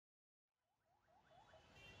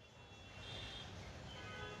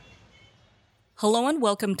Hello and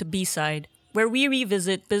welcome to B-Side, where we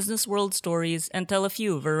revisit business world stories and tell a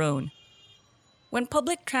few of our own. When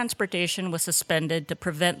public transportation was suspended to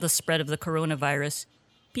prevent the spread of the coronavirus,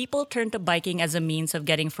 people turned to biking as a means of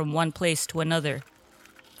getting from one place to another.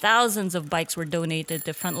 Thousands of bikes were donated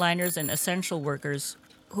to frontliners and essential workers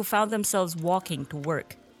who found themselves walking to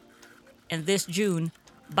work. And this June,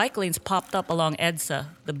 bike lanes popped up along EDSA,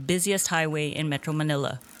 the busiest highway in Metro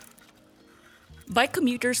Manila. Bike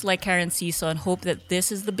commuters like Karen Sison hope that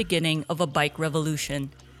this is the beginning of a bike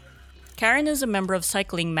revolution. Karen is a member of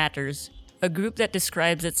Cycling Matters, a group that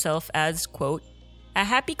describes itself as, quote, a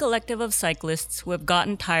happy collective of cyclists who have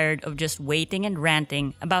gotten tired of just waiting and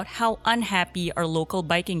ranting about how unhappy our local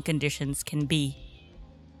biking conditions can be.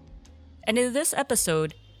 And in this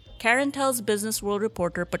episode, Karen tells Business World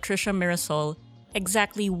reporter Patricia Mirasol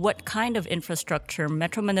exactly what kind of infrastructure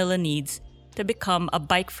Metro Manila needs to become a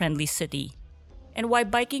bike-friendly city, and why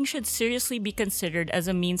biking should seriously be considered as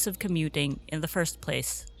a means of commuting in the first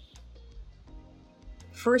place.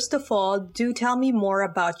 First of all, do tell me more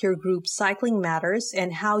about your group Cycling Matters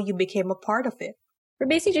and how you became a part of it. We're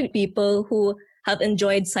basically people who have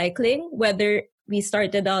enjoyed cycling, whether we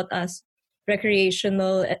started out as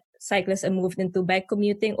recreational cyclists and moved into bike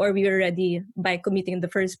commuting, or we were already bike commuting in the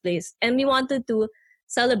first place. And we wanted to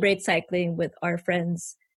celebrate cycling with our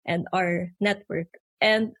friends and our network.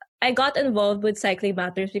 And I got involved with Cycling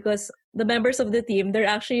Matters because the members of the team, they're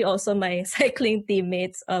actually also my cycling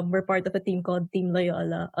teammates. We're part of a team called Team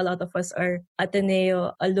Loyola. A lot of us are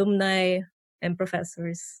Ateneo alumni and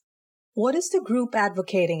professors. What is the group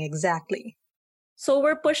advocating exactly? So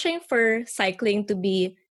we're pushing for cycling to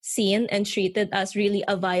be seen and treated as really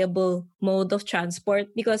a viable mode of transport,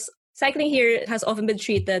 because cycling here has often been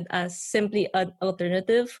treated as simply an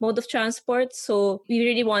alternative mode of transport. So we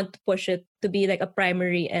really want to push it to be like a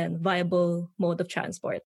primary and viable mode of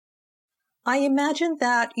transport. I imagine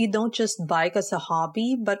that you don't just bike as a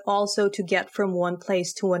hobby, but also to get from one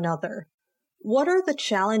place to another. What are the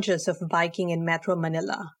challenges of biking in Metro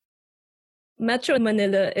Manila? Metro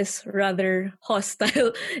Manila is rather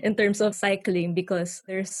hostile in terms of cycling because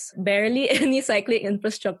there's barely any cycling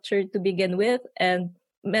infrastructure to begin with, and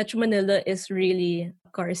Metro Manila is really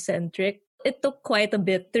car-centric. It took quite a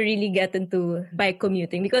bit to really get into bike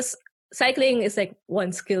commuting because cycling is like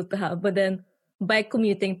one skill to have, but then bike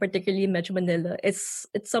commuting, particularly in Metro Manila, it's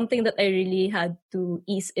something that I really had to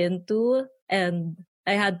ease into, and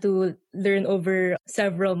I had to learn over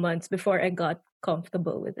several months before I got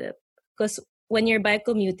comfortable with it. Because when you're bike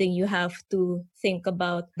commuting, you have to think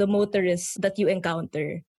about the motorists that you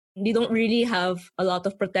encounter. We don't really have a lot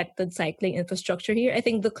of protected cycling infrastructure here. I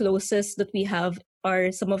think the closest that we have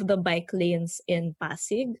are some of the bike lanes in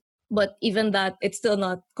Pasig. But even that, it's still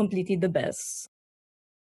not completely the best.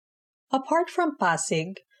 Apart from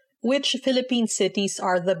Pasig, which Philippine cities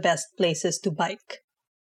are the best places to bike?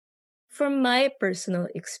 From my personal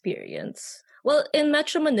experience, well, in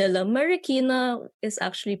Metro Manila, Marikina is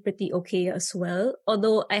actually pretty okay as well.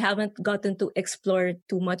 Although I haven't gotten to explore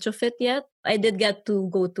too much of it yet. I did get to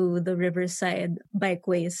go to the Riverside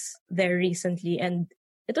bikeways there recently, and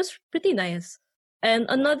it was pretty nice. And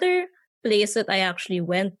another place that I actually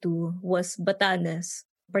went to was Batanes,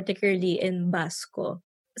 particularly in Basco.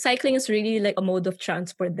 Cycling is really like a mode of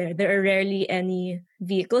transport there. There are rarely any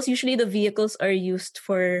vehicles. Usually the vehicles are used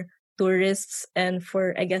for tourists and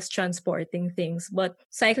for, I guess, transporting things. But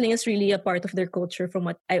cycling is really a part of their culture from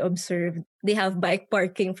what I observed. They have bike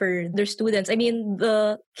parking for their students. I mean,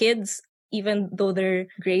 the kids, even though they're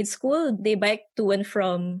grade school, they bike to and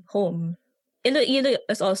from home. Iloilo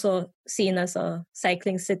is also seen as a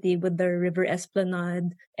cycling city with the River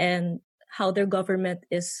Esplanade and how their government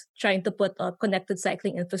is trying to put up connected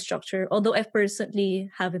cycling infrastructure, although I personally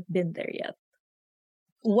haven't been there yet.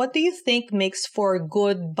 What do you think makes for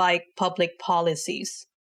good bike public policies?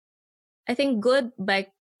 I think good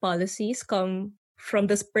bike policies come from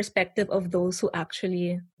this perspective of those who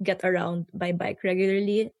actually get around by bike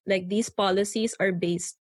regularly. Like, these policies are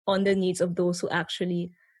based on the needs of those who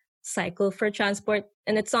actually cycle for transport.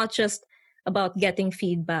 And it's not just about getting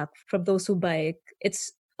feedback from those who bike.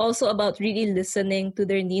 It's also about really listening to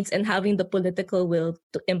their needs and having the political will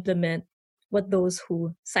to implement what those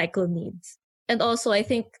who cycle needs. And also, I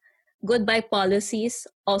think good bike policies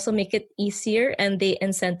also make it easier and they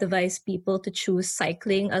incentivize people to choose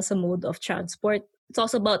cycling as a mode of transport. It's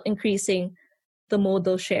also about increasing the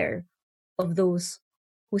modal share of those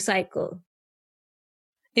who cycle.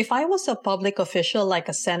 If I was a public official like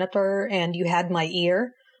a senator and you had my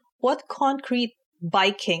ear, what concrete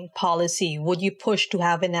biking policy would you push to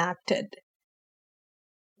have enacted?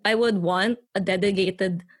 I would want a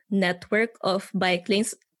dedicated network of bike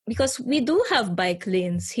lanes because we do have bike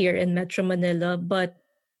lanes here in Metro Manila, but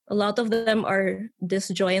a lot of them are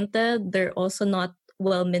disjointed. They're also not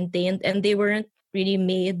well maintained, and they weren't really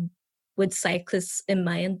made with cyclists in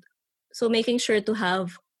mind. So making sure to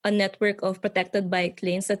have a network of protected bike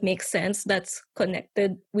lanes that makes sense, that's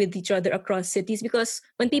connected with each other across cities. Because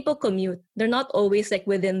when people commute, they're not always like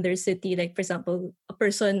within their city. Like, for example, a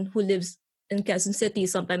person who lives in Quezon City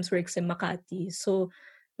sometimes works in Makati. So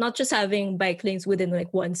not just having bike lanes within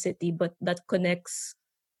like one city, but that connects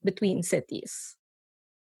between cities.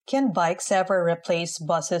 Can bikes ever replace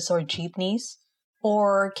buses or jeepneys?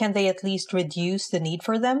 Or can they at least reduce the need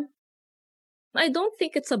for them? I don't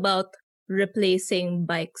think it's about replacing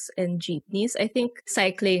bikes and jeepneys. I think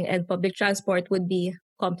cycling and public transport would be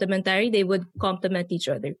complementary. They would complement each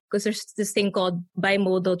other because there's this thing called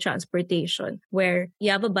bimodal transportation where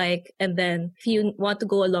you have a bike and then if you want to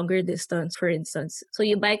go a longer distance, for instance, so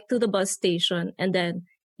you bike to the bus station and then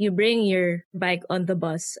you bring your bike on the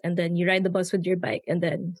bus and then you ride the bus with your bike and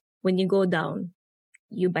then when you go down,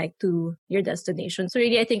 you bike to your destination. So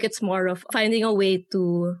really, I think it's more of finding a way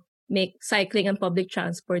to make cycling and public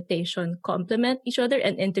transportation complement each other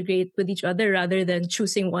and integrate with each other rather than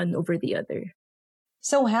choosing one over the other.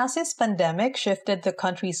 So has this pandemic shifted the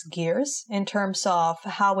country's gears in terms of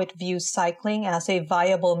how it views cycling as a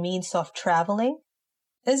viable means of traveling?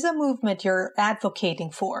 Is the movement you're advocating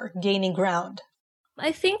for gaining ground?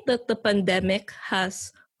 I think that the pandemic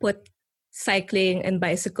has put cycling and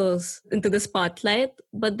bicycles into the spotlight,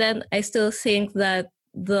 but then I still think that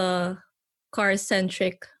the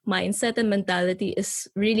car-centric mindset and mentality is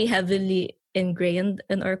really heavily ingrained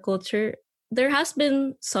in our culture. There has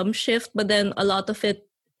been some shift, but then a lot of it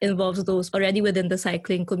involves those already within the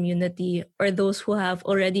cycling community or those who have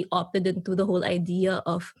already opted into the whole idea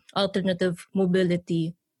of alternative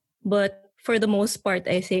mobility. But for the most part,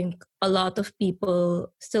 I think a lot of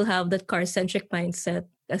people still have that car-centric mindset,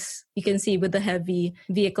 as you can see with the heavy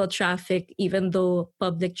vehicle traffic, even though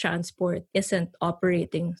public transport isn't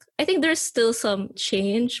operating. I think there's still some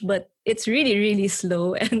change, but it's really, really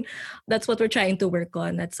slow. And that's what we're trying to work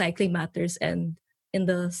on at Cycling Matters and in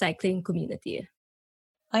the cycling community.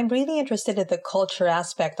 I'm really interested in the culture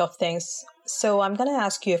aspect of things, so I'm going to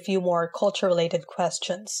ask you a few more culture-related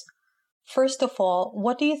questions. First of all,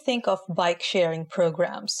 what do you think of bike sharing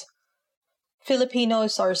programs?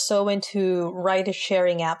 Filipinos are so into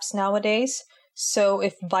ride-sharing apps nowadays. So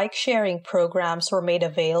if bike sharing programs were made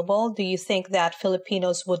available, do you think that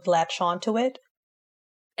Filipinos would latch onto it?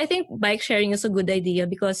 I think bike sharing is a good idea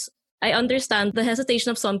because I understand the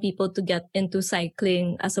hesitation of some people to get into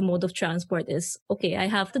cycling as a mode of transport is, okay, I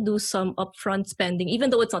have to do some upfront spending,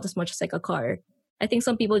 even though it's not as much as like a car. I think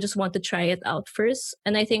some people just want to try it out first.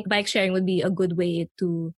 And I think bike sharing would be a good way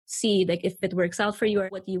to see like if it works out for you or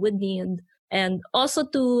what you would need. And also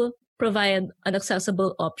to provide an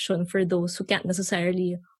accessible option for those who can't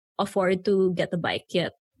necessarily afford to get a bike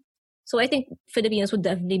yet. So I think Filipinos would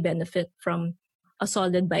definitely benefit from a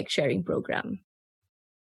solid bike sharing program.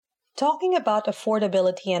 Talking about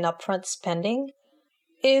affordability and upfront spending,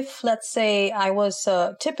 if, let's say, I was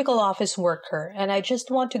a typical office worker and I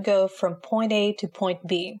just want to go from point A to point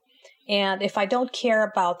B, and if I don't care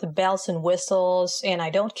about the bells and whistles and I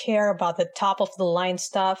don't care about the top of the line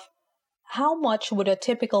stuff, how much would a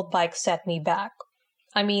typical bike set me back?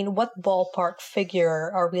 I mean, what ballpark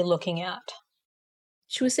figure are we looking at?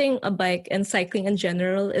 Choosing a bike and cycling in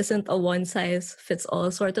general isn't a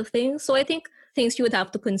one-size-fits-all sort of thing. So I think things you would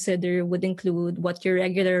have to consider would include what your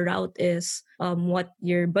regular route is, what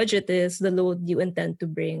your budget is, the load you intend to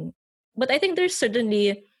bring. But I think there's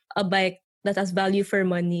certainly a bike that has value for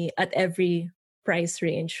money at every price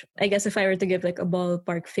range. I guess if I were to give like a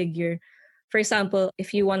ballpark figure, for example,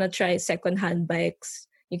 if you want to try secondhand bikes,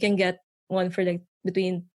 you can get one for like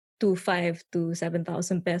between 2,500 to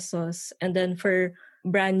 7,000 pesos. And then for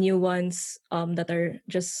brand new ones that are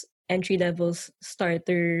just entry levels,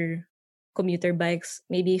 starter commuter bikes,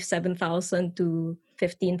 maybe 7,000 to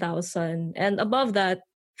 15,000. And above that,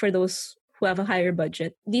 for those who have a higher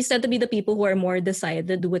budget, these tend to be the people who are more decided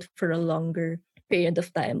to do it for a longer period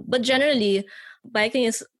of time. But generally, biking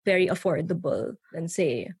is very affordable than,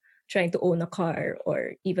 say, trying to own a car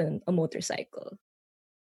or even a motorcycle.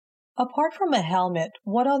 Apart from a helmet,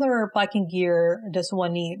 what other biking gear does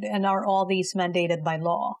one need, and are all these mandated by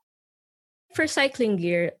law? For cycling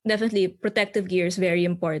gear, definitely protective gear is very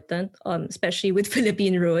important, especially with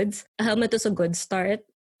Philippine roads. A helmet is a good start.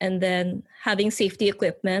 And then having safety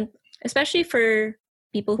equipment, especially for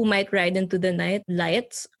people who might ride into the night,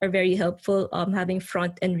 lights are very helpful, having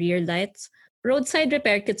front and rear lights. Roadside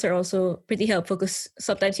repair kits are also pretty helpful because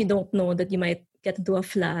sometimes you don't know that you might get into a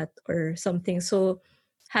flat or something. So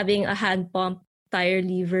having a hand pump, tire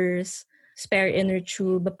levers, spare inner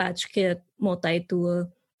tube, a patch kit, multi-tool.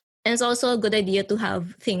 And it's also a good idea to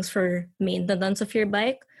have things for maintenance of your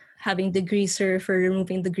bike, having the greaser for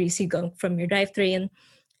removing the greasy gunk from your drivetrain,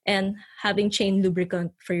 and having chain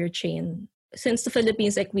lubricant for your chain. Since the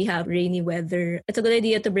Philippines, like we have rainy weather, it's a good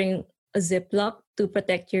idea to bring a Ziploc to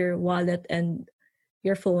protect your wallet and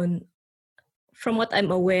your phone. From what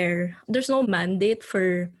I'm aware, there's no mandate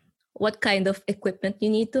for what kind of equipment you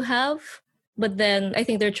need to have. But then I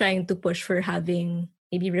think they're trying to push for having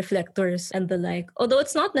maybe reflectors and the like. Although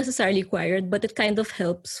it's not necessarily required, but it kind of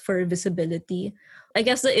helps for visibility. I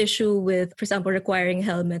guess the issue with, for example, requiring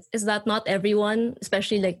helmets is that not everyone,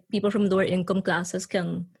 especially like people from lower income classes,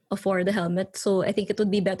 can afford a helmet. So I think it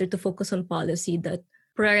would be better to focus on policy that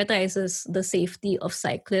prioritizes the safety of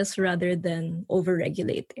cyclists rather than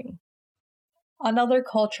over-regulating. Another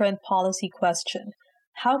culture and policy question.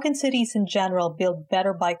 How can cities in general build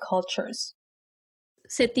better bike cultures?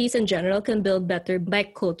 Cities in general can build better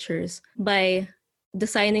bike cultures by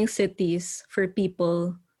designing cities for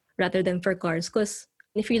people rather than for cars. Because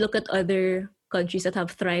if you look at other countries that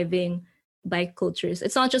have thriving bike cultures,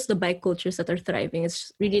 it's not just the bike cultures that are thriving,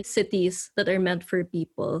 it's really cities that are meant for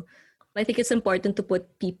people. I think it's important to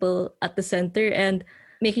put people at the center and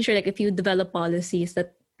making sure like if you develop policies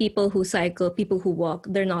that people who cycle, people who walk,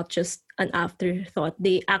 they're not just an afterthought.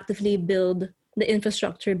 They actively build the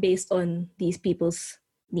infrastructure based on these people's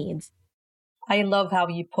needs. I love how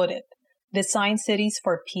you put it. Design cities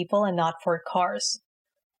for people and not for cars.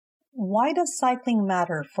 Why does cycling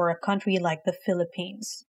matter for a country like the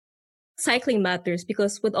Philippines? Cycling matters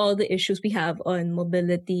because with all the issues we have on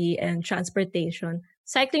mobility and transportation,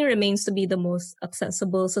 cycling remains to be the most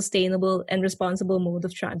accessible, sustainable, and responsible mode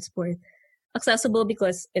of transport. Accessible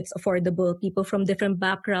because it's affordable. People from different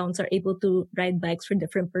backgrounds are able to ride bikes for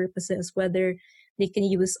different purposes, whether they can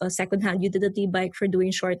use a secondhand utility bike for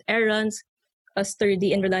doing short errands, a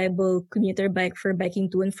sturdy and reliable commuter bike for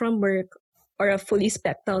biking to and from work, or a fully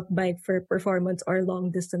spec'd out bike for performance or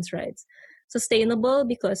long distance rides. Sustainable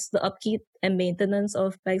because the upkeep and maintenance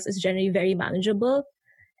of bikes is generally very manageable,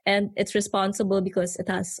 and it's responsible because it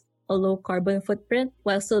has a low carbon footprint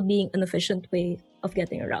while still being an efficient way of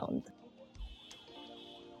getting around.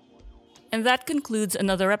 And that concludes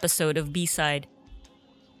another episode of B-Side.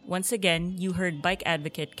 Once again, you heard bike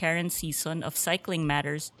advocate Karen Season of Cycling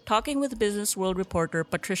Matters talking with Business World reporter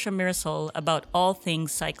Patricia Mirasol about all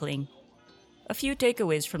things cycling. A few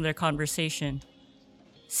takeaways from their conversation.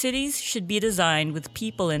 Cities should be designed with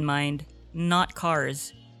people in mind, not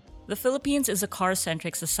cars. The Philippines is a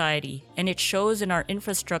car-centric society, and it shows in our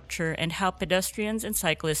infrastructure and how pedestrians and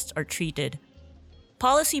cyclists are treated.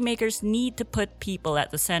 Policymakers need to put people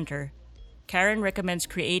at the center. Karen recommends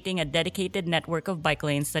creating a dedicated network of bike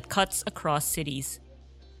lanes that cuts across cities.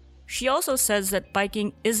 She also says that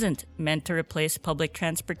biking isn't meant to replace public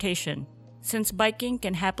transportation, since biking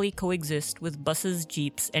can happily coexist with buses,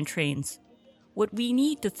 jeeps, and trains. What we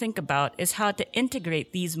need to think about is how to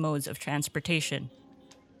integrate these modes of transportation.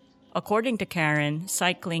 According to Karen,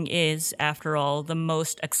 cycling is, after all, the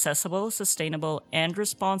most accessible, sustainable, and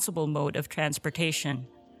responsible mode of transportation.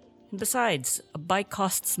 Besides, a bike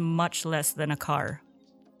costs much less than a car.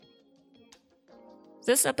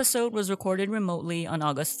 This episode was recorded remotely on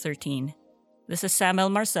August 13. This is Samuel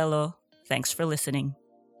Marcelo. Thanks for listening.